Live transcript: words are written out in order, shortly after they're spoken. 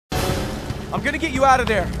I'm gonna get you out of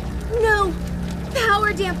there. No!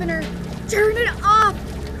 Power dampener! Turn it off!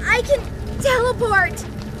 I can teleport!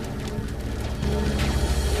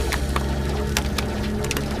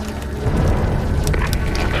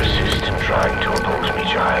 You persist in trying to oppose me,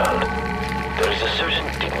 child. There is a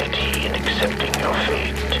certain dignity in accepting your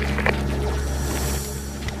fate.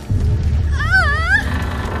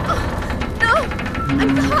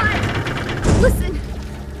 I'm caught! Listen,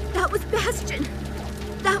 that was Bastion.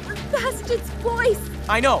 That was Bastion's voice.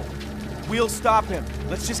 I know. We'll stop him.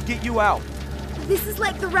 Let's just get you out. This is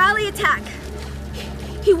like the rally attack.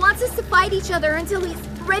 He wants us to fight each other until he's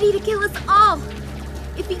ready to kill us all.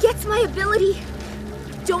 If he gets my ability,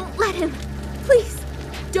 don't let him. Please,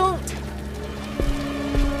 don't.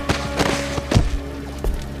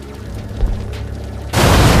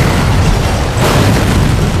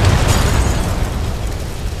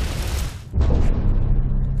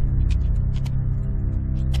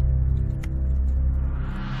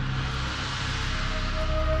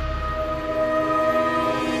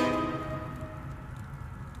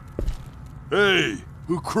 Hey,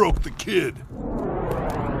 who croaked the kid?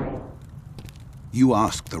 You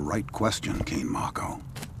asked the right question, Kane Marco.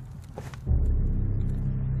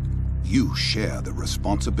 You share the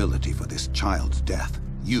responsibility for this child's death,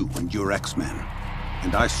 you and your X-Men.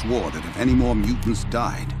 And I swore that if any more mutants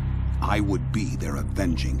died, I would be their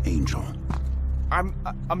avenging angel. I'm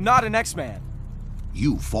not an X-Man.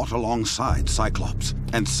 You fought alongside Cyclops,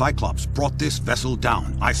 and Cyclops brought this vessel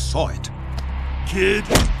down. I saw it. Kid,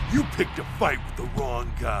 you picked a fight with the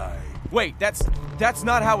wrong guy. Wait, that's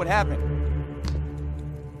not how it happened.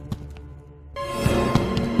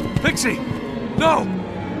 Pixie! No!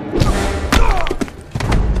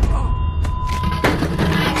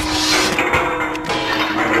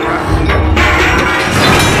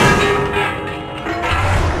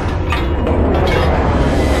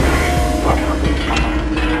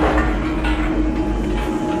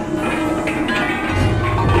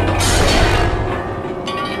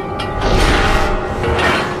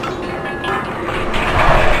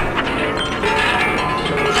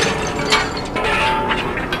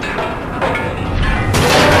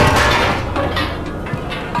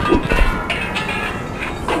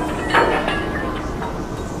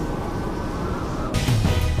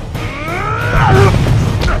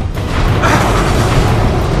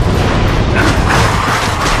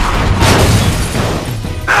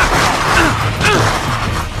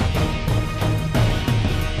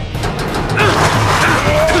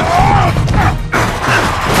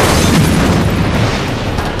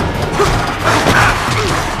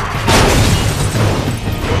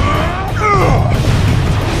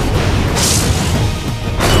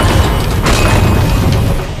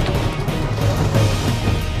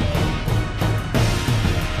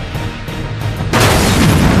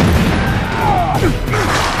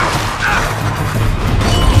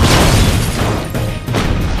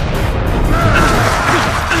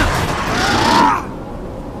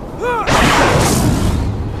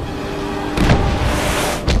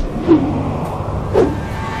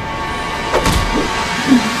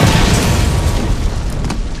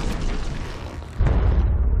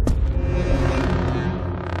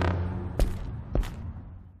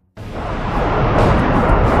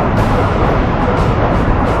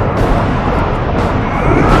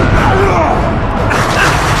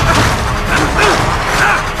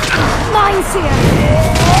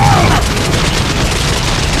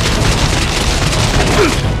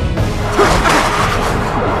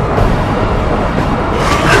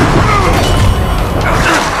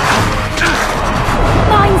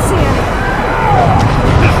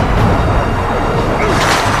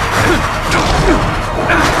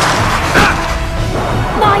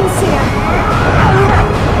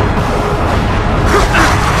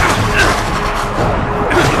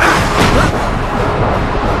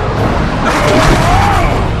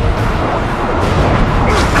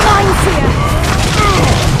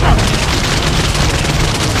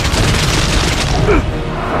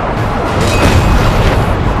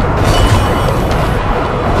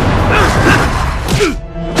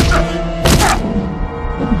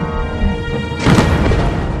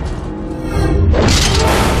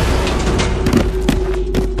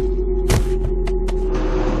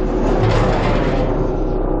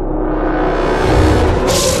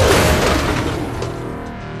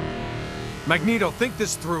 Magneto, think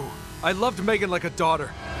this through. I loved Megan like a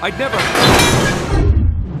daughter. I'd never...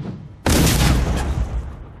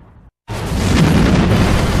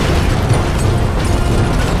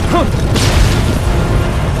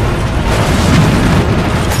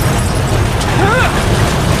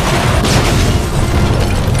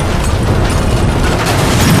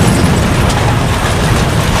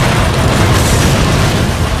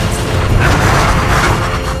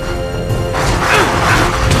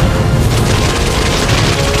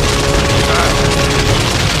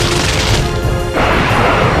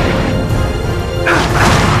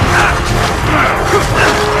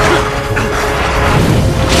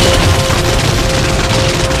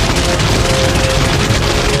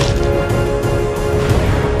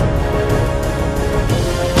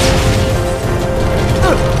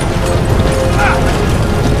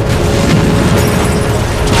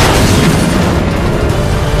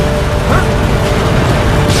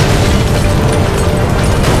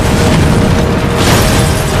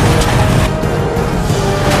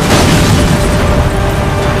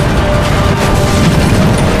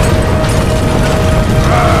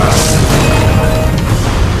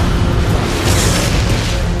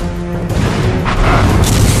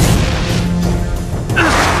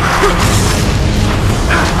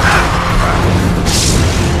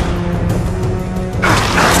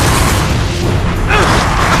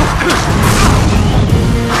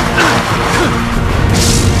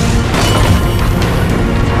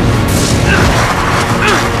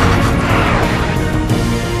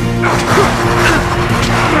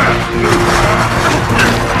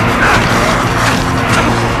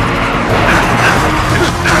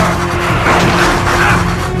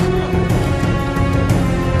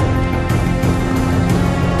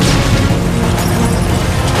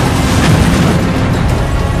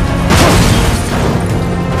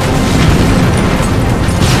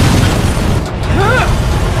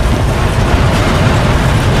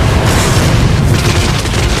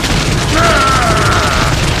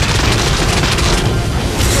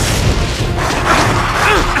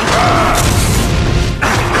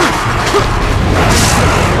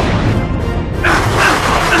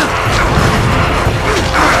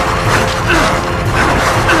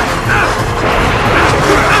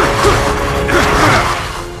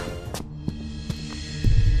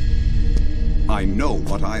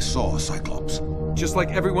 Cyclops. Just like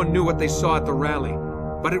everyone knew what they saw at the rally.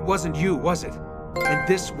 But it wasn't you, was it? And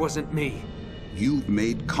this wasn't me. You've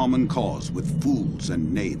made common cause with fools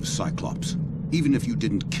and knaves, Cyclops. Even if you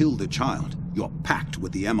didn't kill the child, your pact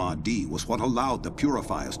with the MRD was what allowed the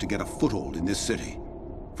Purifiers to get a foothold in this city.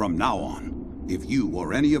 From now on, if you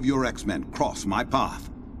or any of your X-Men cross my path,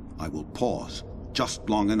 I will pause just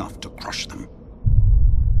long enough to crush them.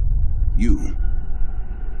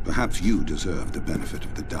 Perhaps you deserve the benefit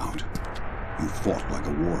of the doubt. You fought like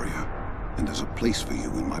a warrior, and there's a place for you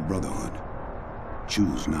in my Brotherhood.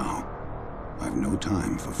 Choose now. I've no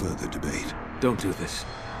time for further debate. Don't do this.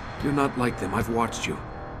 You're not like them, I've watched you.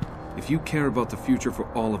 If you care about the future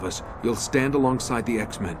for all of us, you'll stand alongside the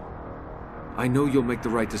X-Men. I know you'll make the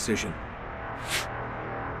right decision.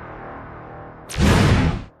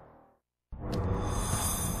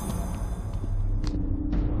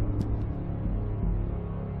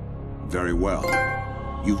 Very well.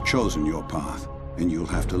 You've chosen your path, and you'll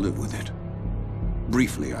have to live with it.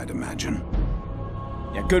 Briefly, I'd imagine.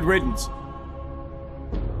 Yeah, good riddance.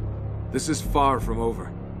 This is far from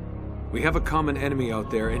over. We have a common enemy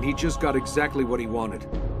out there, and he just got exactly what he wanted.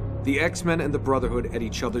 The X-Men and the Brotherhood at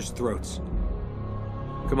each other's throats.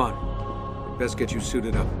 Come on. We'd best get you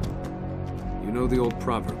suited up. You know the old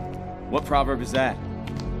proverb. What proverb is that?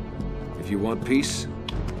 If you want peace,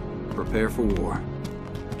 prepare for war.